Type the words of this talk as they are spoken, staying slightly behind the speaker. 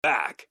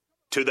Back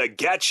to the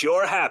Get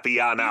Your Happy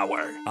On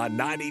Hour on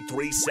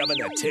 93.7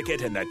 The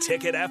Ticket and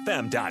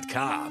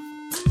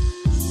theticketfm.com.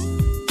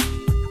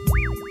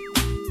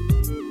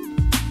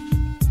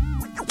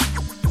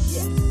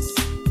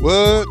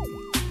 What?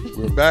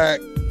 We're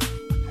back.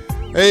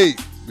 Hey,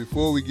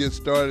 before we get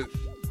started,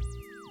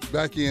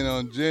 back in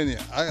on Jenny,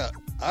 I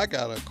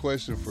got a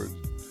question for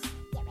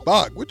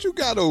Bach. What you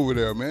got over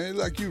there, man?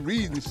 Like you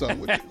reading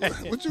something.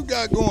 What you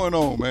got going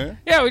on, man?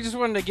 Yeah, we just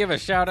wanted to give a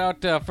shout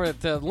out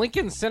to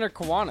Lincoln Center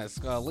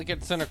Kiwanis.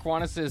 Lincoln Center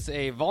Kiwanis is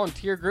a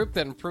volunteer group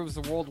that improves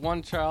the world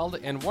one child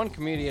and one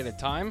community at a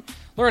time.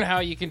 Learn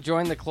how you can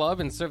join the club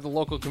and serve the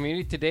local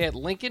community today at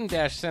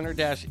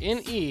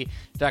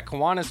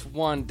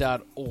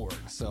lincoln-center-ne.kiwanis1.org.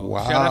 So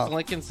wow. Shout out to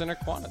Lincoln Center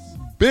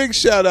Kiwanis. Big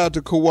shout out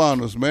to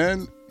Kiwanis,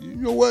 man. You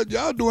know what?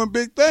 Y'all doing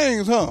big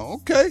things, huh?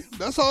 Okay,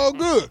 that's all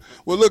good.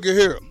 Well, look at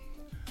here.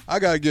 I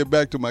got to get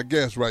back to my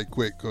guest right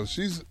quick because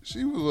she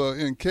was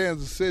in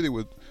Kansas City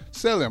with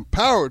selling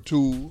power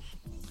tools,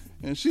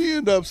 and she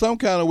ended up some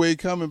kind of way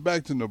coming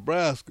back to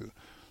Nebraska.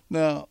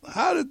 Now,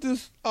 how did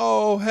this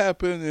all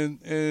happen?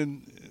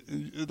 And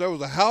there was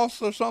a house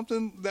or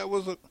something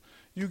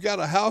you got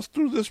a house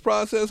through this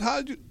process?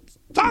 How did you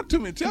talk to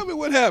me? Tell me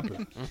what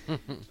happened.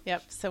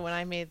 Yep. So when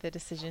I made the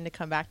decision to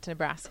come back to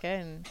Nebraska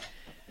and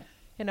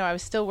I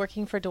was still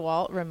working for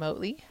DeWalt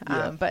remotely,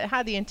 but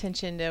had the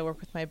intention to work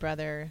with my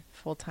brother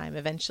full time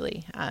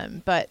eventually.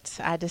 But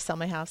I had to sell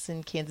my house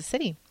in Kansas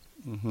City,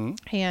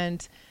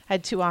 and I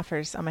had two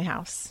offers on my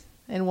house,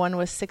 and one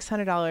was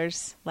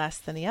 $600 less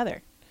than the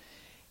other.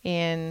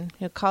 And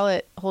call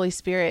it Holy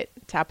Spirit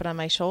tapping on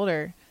my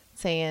shoulder,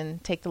 saying,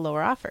 "Take the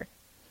lower offer,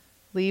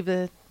 leave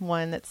the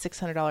one that's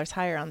 $600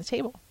 higher on the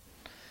table."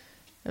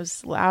 It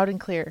was loud and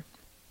clear.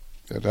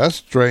 Yeah, that's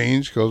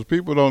strange because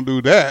people don't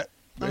do that.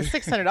 Well,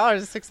 $600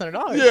 is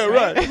 $600. Yeah,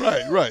 right,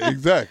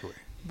 exactly.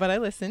 But I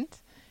listened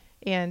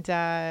and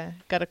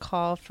got a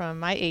call from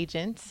my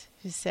agent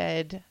who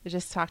said,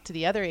 just talk to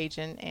the other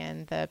agent,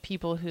 and the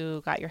people who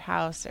got your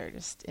house are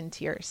just in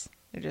tears.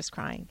 They're just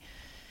crying.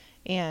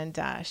 And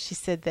she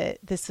said that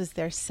this was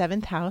their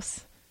 7th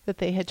house that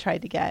they had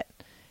tried to get.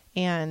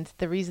 And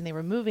the reason they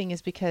were moving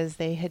is because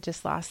they had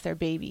just lost their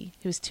baby,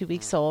 who was 2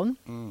 weeks old,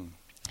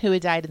 who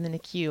had died in the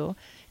NICU,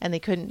 and they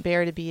couldn't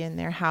bear to be in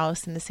their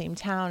house in the same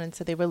town. And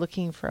so they were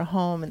looking for a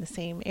home in the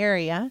same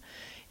area,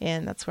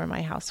 and that's where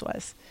my house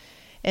was.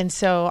 And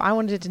so I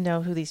wanted to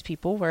know who these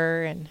people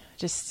were and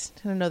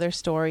just know their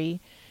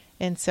story.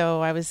 And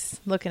so I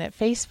was looking at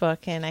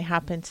Facebook, and I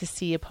happened to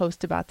see a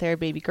post about their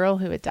baby girl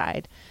who had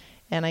died.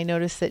 And I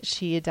noticed that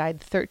she had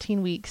died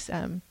 13 weeks.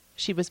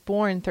 She was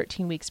born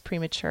 13 weeks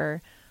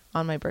premature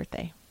on my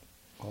birthday.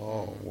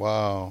 Oh,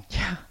 wow.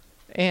 Yeah.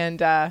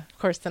 And of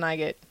course, then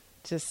I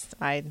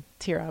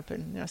tear up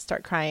and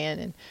start crying.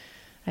 And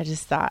I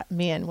just thought,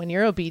 man, when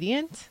you're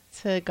obedient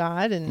to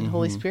God and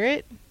Holy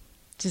Spirit,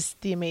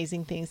 just the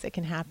amazing things that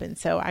can happen.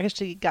 So I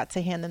actually got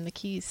to hand them the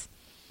keys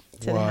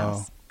to the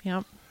house.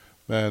 Yep.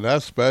 Man,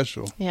 that's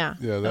special. Yeah.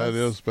 Yeah, that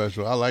is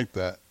special. I like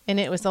that. And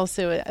it was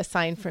also a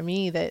sign for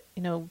me that,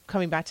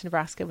 coming back to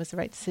Nebraska was the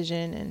right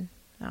decision, and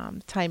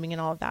timing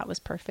and all of that was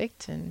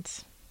perfect. And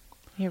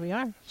here we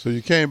are. So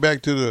you came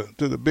back to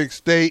the big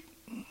state,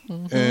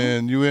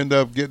 and you end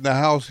up getting a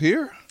house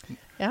here?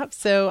 Yep.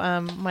 So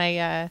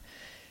my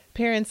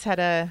parents had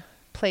a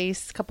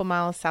place a couple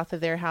miles south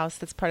of their house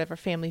that's part of our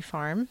family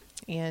farm,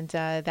 and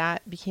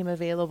that became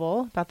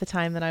available about the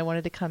time that I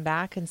wanted to come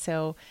back. And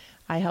so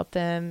I helped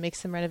them make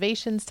some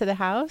renovations to the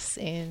house,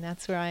 and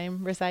that's where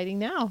I'm residing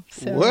now.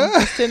 So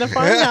just in a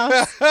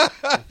farmhouse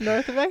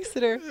north of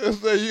Exeter.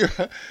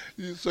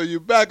 So you're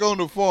back on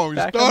the farm.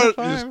 You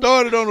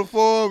started on the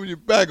farm, you're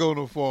back on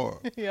the farm.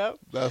 Yep.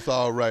 That's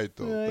all right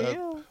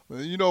though.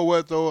 You know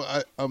what though?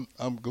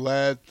 I'm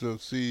glad to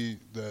see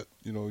that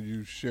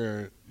you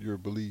share your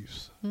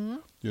beliefs.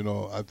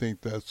 I think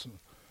that's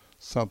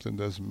something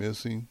that's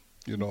missing.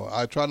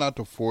 I try not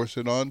to force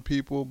it on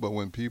people, but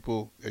when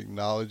people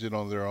acknowledge it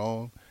on their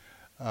own,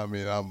 I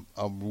mean, I'm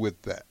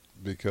with that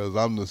because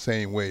I'm the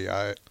same way.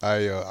 I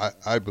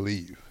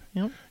believe.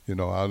 Yep.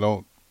 I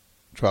don't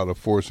try to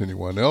force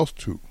anyone else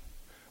to,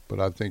 but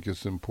I think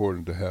it's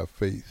important to have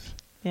faith.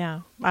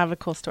 Yeah, I have a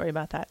cool story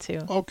about that too.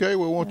 Okay,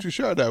 well, why don't you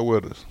share that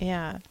with us?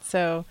 Yeah,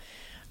 so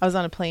I was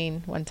on a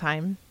plane one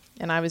time,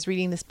 and I was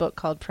reading this book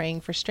called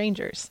Praying for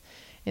Strangers.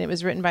 And it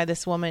was written by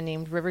this woman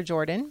named River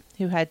Jordan,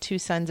 who had 2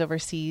 sons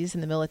overseas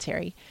in the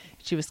military.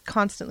 She was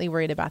constantly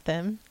worried about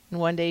them. And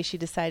one day she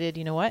decided,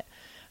 you know what?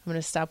 I'm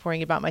going to stop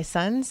worrying about my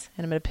sons,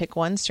 and I'm going to pick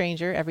one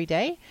stranger every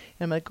day,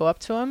 and I'm going to go up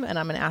to them, and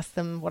I'm going to ask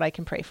them what I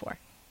can pray for.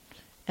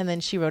 And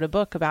then she wrote a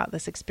book about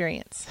this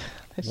experience.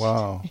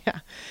 Wow. Yeah.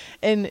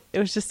 And it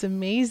was just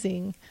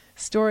amazing,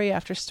 story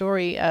after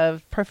story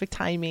of perfect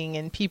timing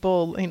and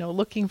people,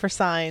 looking for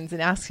signs and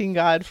asking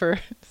God for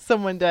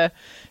someone to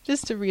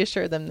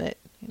reassure them that,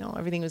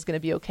 everything was going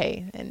to be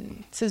okay.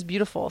 And it's just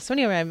beautiful. So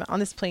anyway, I'm on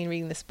this plane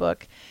reading this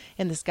book,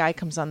 and this guy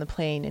comes on the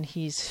plane, and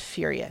he's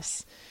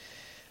furious.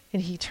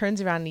 And he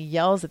turns around and he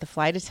yells at the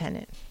flight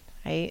attendant,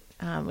 right?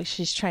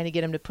 she's trying to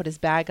get him to put his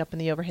bag up in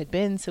the overhead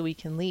bin so we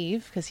can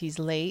leave because he's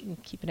late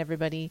and keeping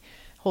everybody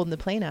holding the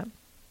plane up.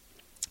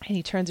 And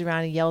he turns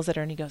around and yells at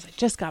her and he goes, "I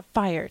just got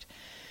fired."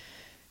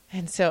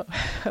 And so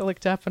I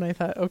looked up and I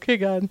thought, okay,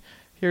 God,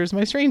 here's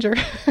my stranger.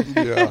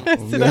 Yeah.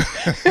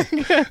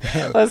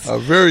 A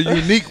very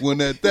unique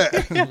one at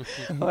that.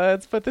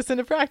 Let's put this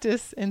into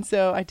practice. And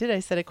so I did.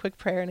 I said a quick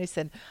prayer and I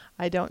said,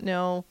 I don't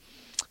know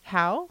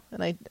how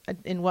and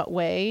in what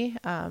way,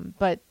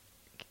 but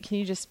can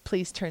you just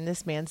please turn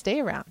this man's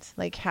day around?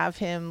 Like have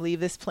him leave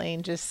this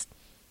plane just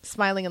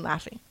smiling and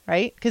laughing,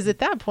 right? Because at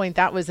that point,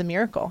 that was a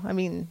miracle. I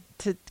mean,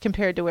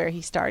 compared to where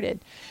he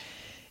started.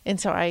 And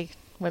so I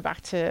went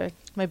back to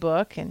my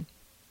book and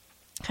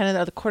kind of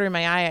out of the corner of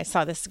my eye, I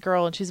saw this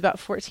girl and she was about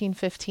 14,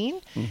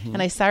 15. Mm-hmm.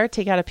 And I saw her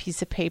take out a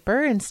piece of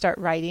paper and start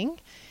writing.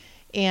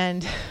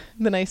 And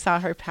then I saw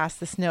her pass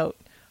this note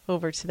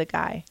over to the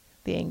guy,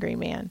 the angry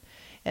man.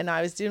 And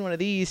I was doing one of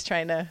these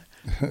trying to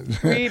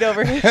read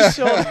over his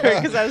shoulder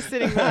because I was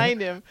sitting behind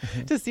him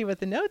to see what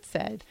the note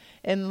said.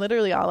 And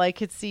literally all I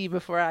could see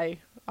before I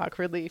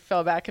awkwardly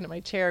fell back into my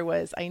chair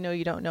was, "I know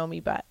you don't know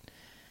me, but."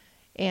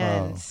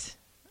 And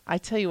I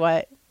tell you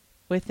what,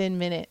 within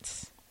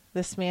minutes,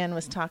 this man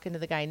was talking to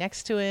the guy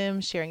next to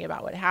him, sharing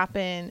about what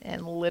happened,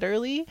 and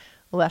literally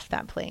left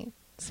that plane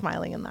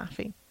smiling and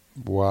laughing.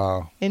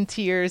 Wow. In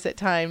tears at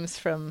times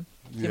from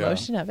the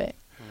emotion of it.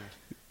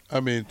 I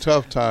mean,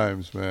 tough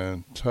times,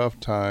 man. Tough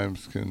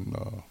times can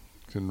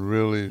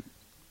really,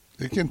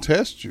 it can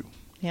test you.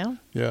 Yeah.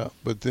 Yeah.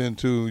 But then,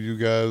 too, you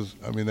guys,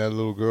 I mean, that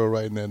little girl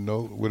writing that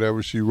note,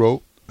 whatever she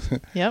wrote.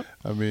 Yep.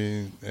 I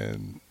mean,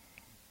 and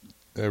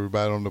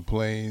everybody on the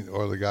plane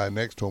or the guy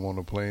next to him on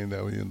the plane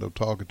that we end up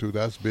talking to,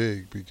 that's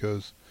big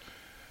because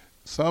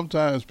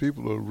sometimes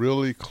people are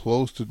really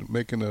close to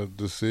making a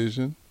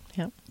decision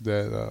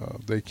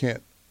that they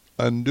can't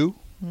undo.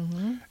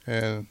 Mm-hmm.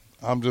 And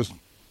I'm just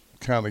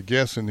kind of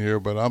guessing here,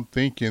 but I'm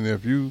thinking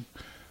if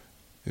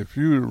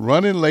you're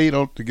running late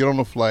to get on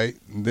a flight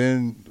and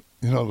then,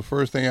 the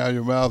first thing out of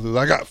your mouth is,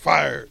 "I got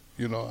fired,"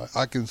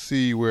 I can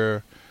see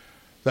where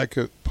that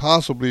could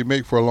possibly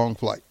make for a long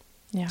flight,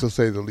 to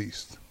say the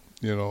least.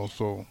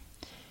 So.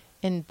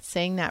 And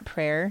saying that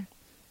prayer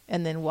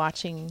and then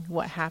watching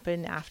what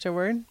happened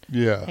afterward.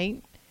 Yeah.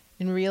 Right?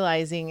 And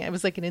realizing it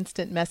was like an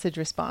instant message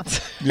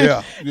response.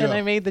 Yeah. And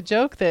I made the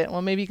joke that,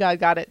 well, maybe God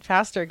got it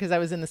faster because I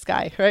was in the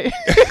sky, right?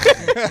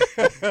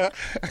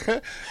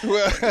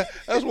 Well,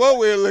 that's one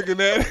way of looking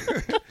at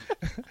it.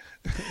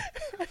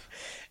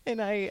 And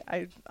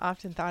I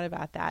often thought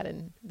about that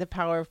and the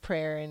power of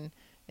prayer and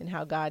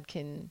how God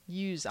can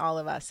use all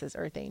of us as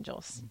earth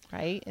angels,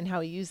 right? And how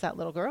he used that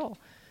little girl.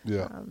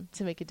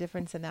 To make a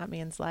difference in that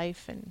man's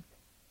life. And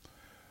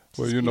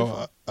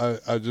well,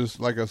 I just,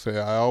 like I say,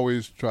 I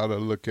always try to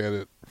look at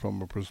it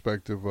from a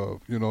perspective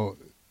of,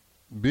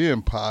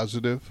 being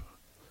positive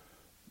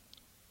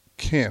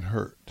can't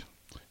hurt.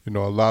 A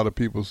lot of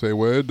people say,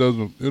 well, it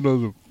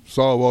doesn't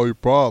solve all your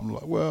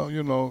problems.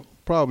 Well,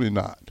 probably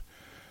not.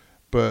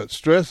 But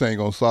stress ain't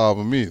going to solve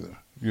them either,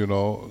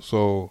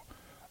 So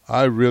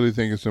I really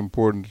think it's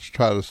important to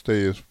try to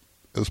stay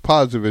as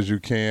positive as you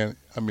can.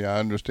 I mean, I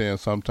understand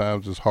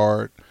sometimes it's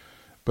hard,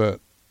 but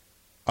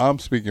I'm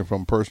speaking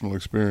from personal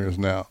experience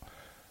now.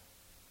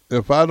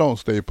 If I don't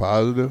stay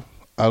positive,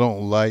 I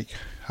don't like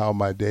how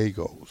my day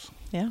goes.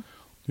 Yeah.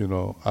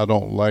 I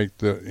don't like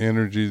the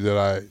energy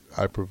that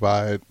I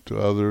provide to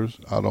others.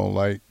 I don't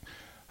like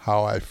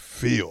how I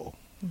feel.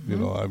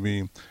 Mm-hmm. I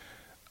mean,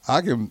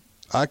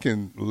 I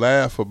can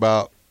laugh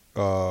about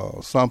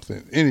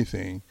something,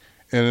 anything,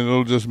 and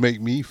it'll just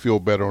make me feel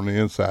better on the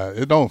inside.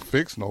 It don't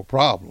fix no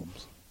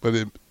problems, but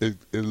it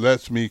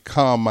lets me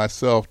calm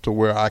myself to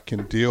where I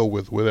can deal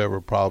with whatever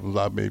problems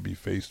I may be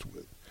faced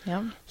with.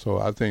 Yeah. So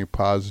I think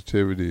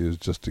positivity is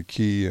just the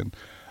key, and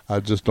I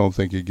just don't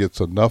think it gets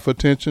enough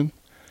attention.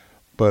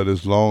 But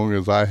as long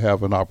as I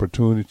have an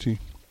opportunity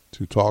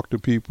to talk to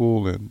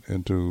people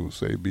and to,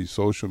 say, be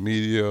social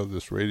media,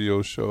 this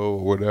radio show,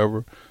 or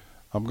whatever,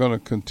 I'm going to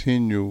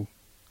continually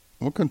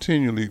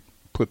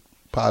put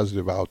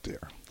positive out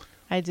there.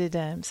 I did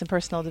some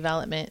personal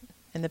development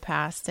in the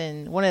past,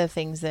 and one of the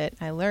things that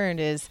I learned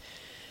is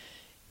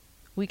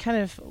we kind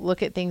of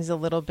look at things a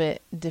little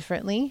bit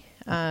differently.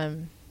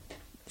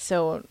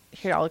 So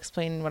here, I'll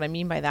explain what I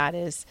mean by that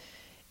is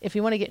if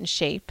we want to get in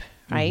shape,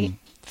 right? Mm-hmm.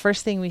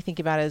 First thing we think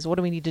about is what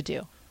do we need to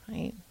do,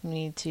 right? We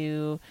need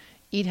to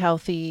eat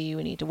healthy.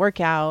 We need to work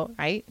out,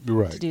 right?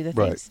 Right. To do the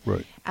things.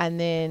 Right. And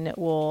then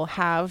we'll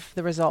have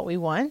the result we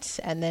want,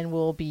 and then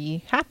we'll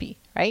be happy,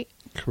 right?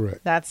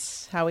 Correct.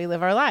 That's how we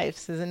live our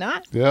lives, is it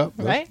not? Yeah.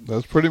 Right?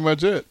 That's pretty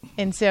much it.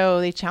 And so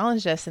they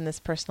challenged us in this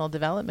personal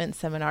development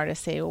seminar to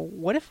say, well,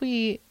 what if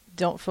we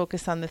don't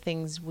focus on the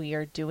things we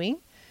are doing,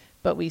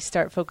 but we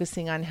start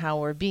focusing on how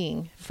we're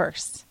being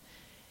first?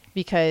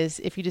 Because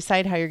if you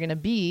decide how you're going to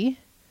be,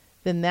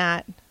 then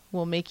that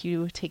will make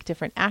you take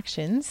different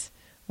actions,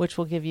 which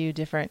will give you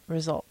different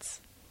results.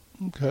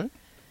 Okay.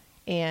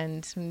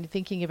 And when you're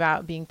thinking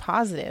about being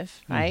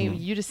positive, right?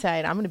 You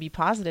decide, I'm going to be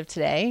positive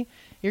today.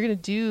 You're going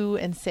to do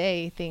and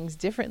say things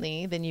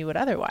differently than you would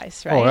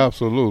otherwise, right? Oh,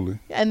 absolutely.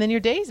 And then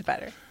your day's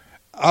better.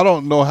 I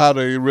don't know how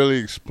to really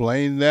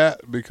explain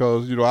that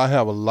because, I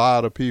have a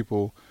lot of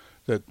people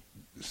that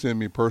send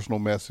me personal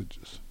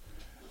messages,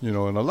 and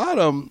a lot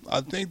of them,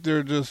 I think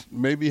they're just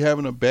maybe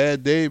having a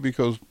bad day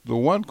because the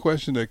one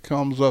question that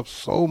comes up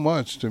so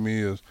much to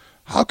me is,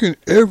 how can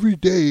every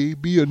day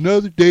be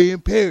another day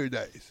in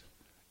paradise?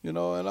 And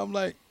I'm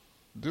like,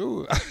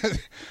 dude,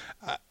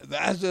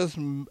 that's just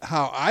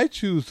how I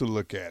choose to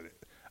look at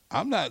it.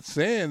 I'm not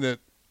saying that,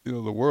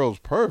 the world's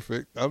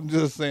perfect. I'm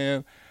just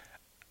saying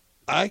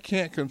I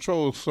can't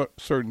control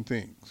certain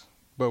things.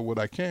 But what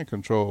I can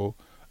control,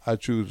 I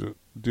choose to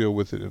deal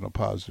with it in a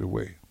positive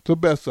way, the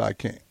best I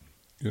can,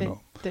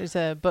 There's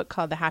a book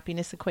called The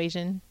Happiness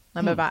Equation.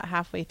 I'm about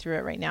halfway through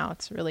it right now.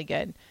 It's really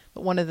good.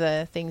 But one of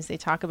the things they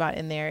talk about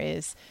in there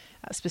is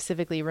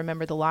specifically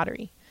remember the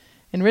lottery.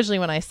 And originally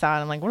when I saw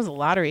it, I'm like, what does the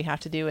lottery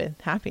have to do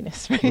with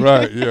happiness?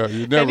 Right, yeah.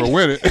 You never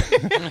win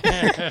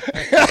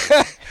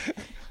it.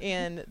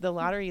 And the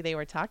lottery they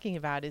were talking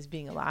about is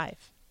being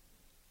alive.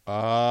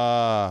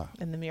 Ah.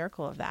 And the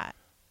miracle of that.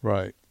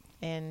 Right.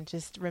 And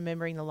just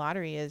remembering the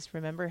lottery is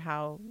remember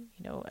how,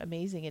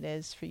 amazing it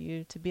is for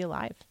you to be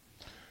alive.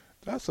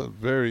 That's a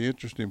very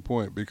interesting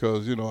point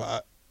because,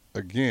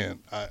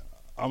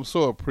 I'm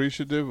so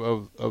appreciative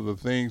of the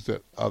things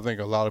that I think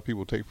a lot of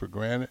people take for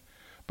granted.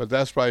 But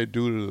that's probably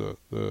due to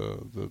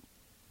the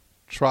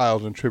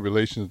trials and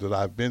tribulations that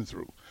I've been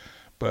through.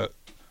 But,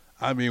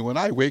 when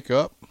I wake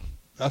up,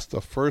 that's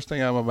the first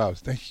thing I'm about is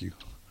thank you.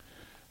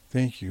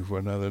 Thank you for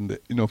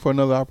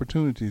another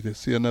opportunity to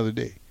see another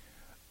day.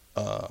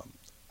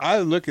 I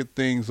look at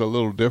things a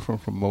little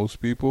different from most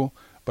people,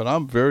 but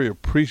I'm very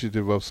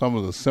appreciative of some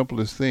of the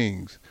simplest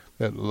things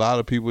that a lot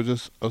of people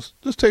just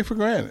take for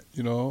granted.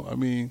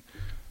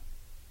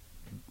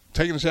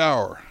 Taking a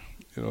shower,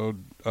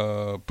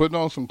 putting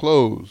on some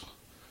clothes,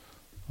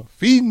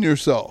 feeding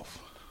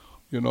yourself,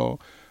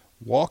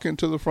 walking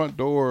to the front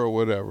door or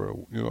whatever.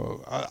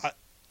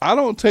 I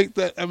don't take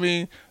that.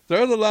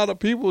 There's a lot of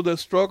people that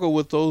struggle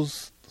with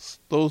those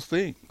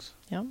things.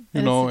 Yeah,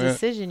 and it's a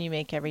decision you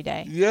make every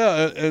day.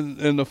 Yeah,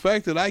 and the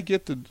fact that I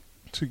get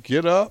to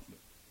get up,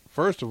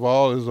 first of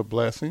all, is a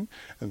blessing,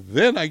 and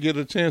then I get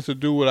a chance to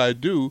do what I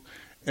do,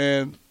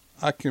 and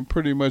I can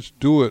pretty much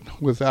do it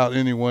without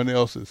anyone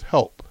else's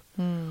help.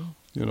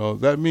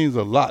 That means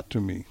a lot to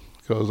me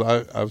because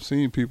I've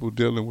seen people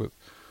dealing with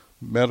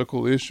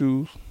medical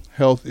issues,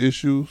 health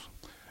issues,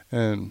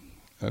 and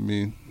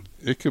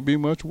it could be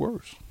much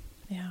worse.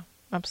 Yeah,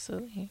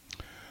 absolutely.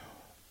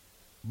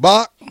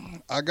 Bach,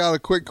 I got a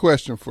quick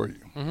question for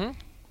you. Mm-hmm.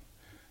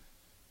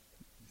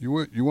 You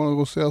want to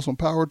go sell some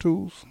power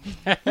tools?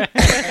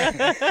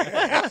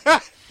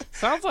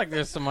 Sounds like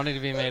there's some money to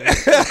be made.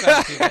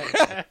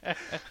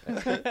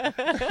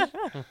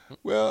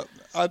 Well,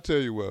 I tell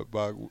you what,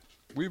 Bach,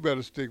 we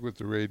better stick with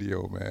the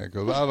radio, man,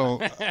 because I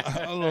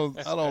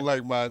don't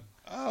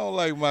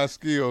like my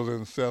skills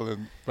in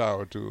selling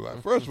power tools.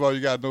 Like, first of all,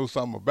 you got to know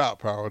something about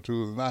power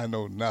tools, and I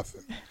know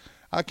nothing.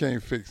 I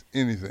can't fix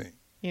anything.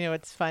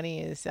 What's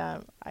funny is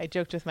I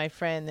joked with my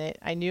friend that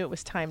I knew it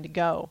was time to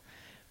go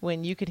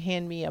when you could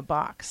hand me a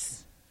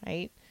box,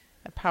 right?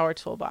 A power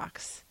tool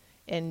box.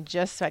 And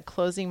just by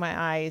closing my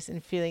eyes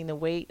and feeling the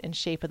weight and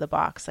shape of the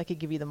box, I could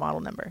give you the model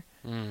number.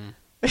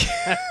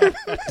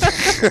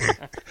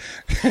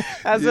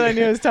 That's when I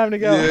knew it was time to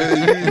go.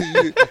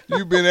 Yeah,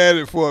 you've been at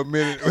it for a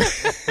minute.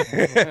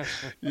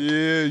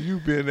 Yeah,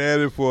 you've been at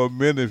it for a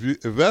minute. If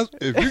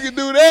you can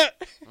do that,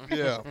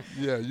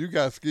 yeah, you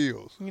got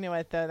skills. You know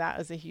what, though? That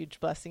was a huge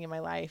blessing in my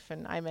life,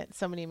 and I met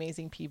so many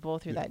amazing people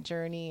through that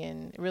journey,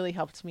 and it really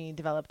helped me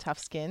develop tough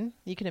skin.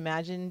 You can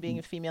imagine being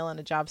a female on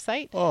a job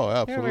site. Oh,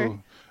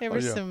 absolutely. There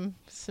were some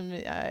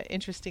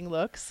interesting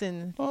looks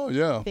and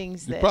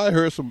things. You probably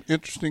heard some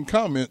interesting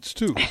comments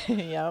too.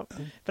 Yep.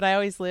 But I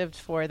always lived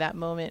for that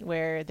moment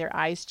where their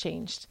eyes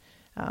changed.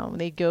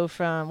 They'd go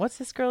from, what's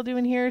this girl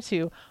doing here,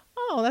 to,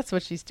 oh, that's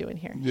what she's doing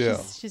here. Yeah.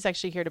 She's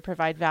actually here to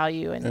provide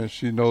value. And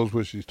she knows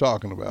what she's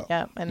talking about.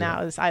 Yeah. And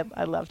that was, I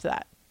loved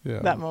that,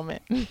 that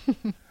moment.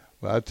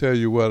 Well, I tell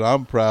you what,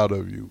 I'm proud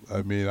of you.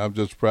 I'm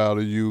just proud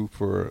of you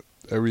for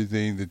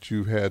everything that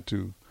you've had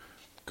to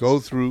go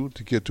through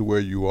to get to where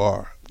you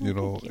are, you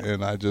know,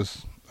 and I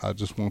just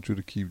want you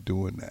to keep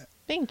doing that.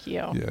 Thank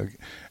you. Yeah.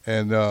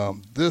 And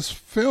this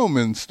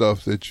filming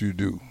stuff that you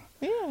do,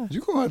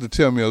 you're going to have to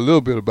tell me a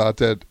little bit about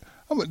that.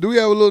 Do we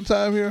have a little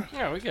time here?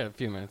 Yeah, we got a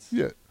few minutes.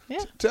 Yeah.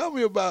 Tell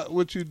me about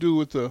what you do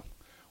with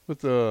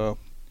your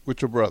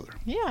brother.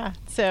 Yeah.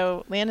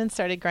 So Landon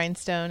started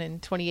Grindstone in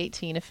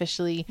 2018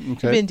 officially. Okay.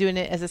 We've been doing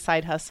it as a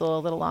side hustle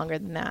a little longer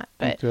than that.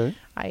 But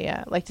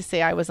I like to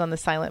say I was on the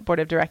silent board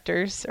of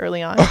directors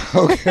early on.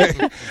 Okay.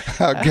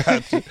 I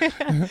got you.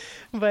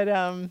 But,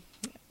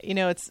 you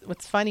know,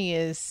 what's funny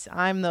is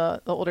I'm the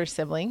older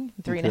sibling,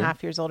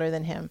 3.5 years older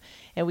than him.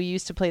 And we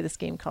used to play this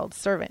game called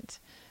Servant.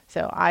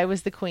 So I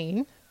was the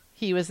queen.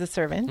 he was the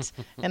servant,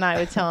 and I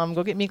would tell him,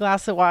 go get me a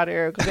glass of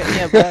water, or go get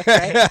me a book,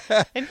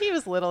 right? And he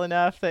was little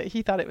enough that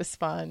he thought it was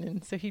fun,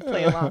 and so he'd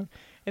play along.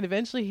 And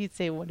eventually he'd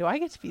say, well, do I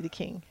get to be the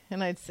king?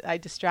 And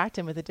I'd distract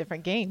him with a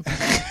different game.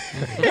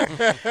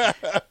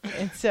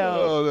 And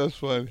so that's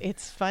funny.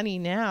 It's funny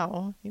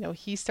now,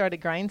 he started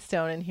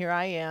Grindstone, and here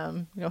I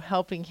am,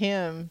 helping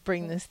him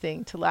bring this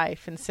thing to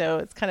life. And so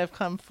it's kind of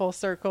come full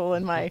circle,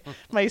 and my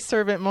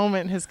servant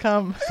moment has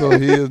come. So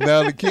he is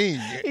now the king.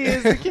 He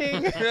is the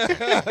king.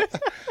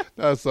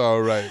 That's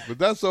all right. But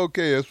that's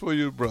okay. It's for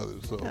your brother.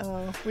 So.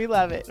 Oh, we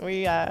love it.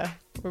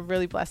 We're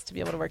really blessed to be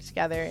able to work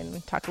together,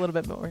 and talk a little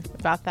bit more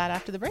about that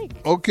after the break.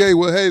 Okay.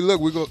 Well, hey,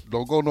 look,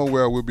 don't go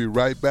nowhere. We'll be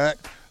right back.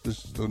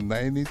 This is the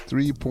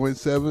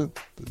 93.7.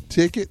 The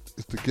ticket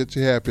is to get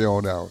you happy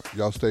on hour.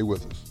 Y'all stay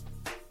with us.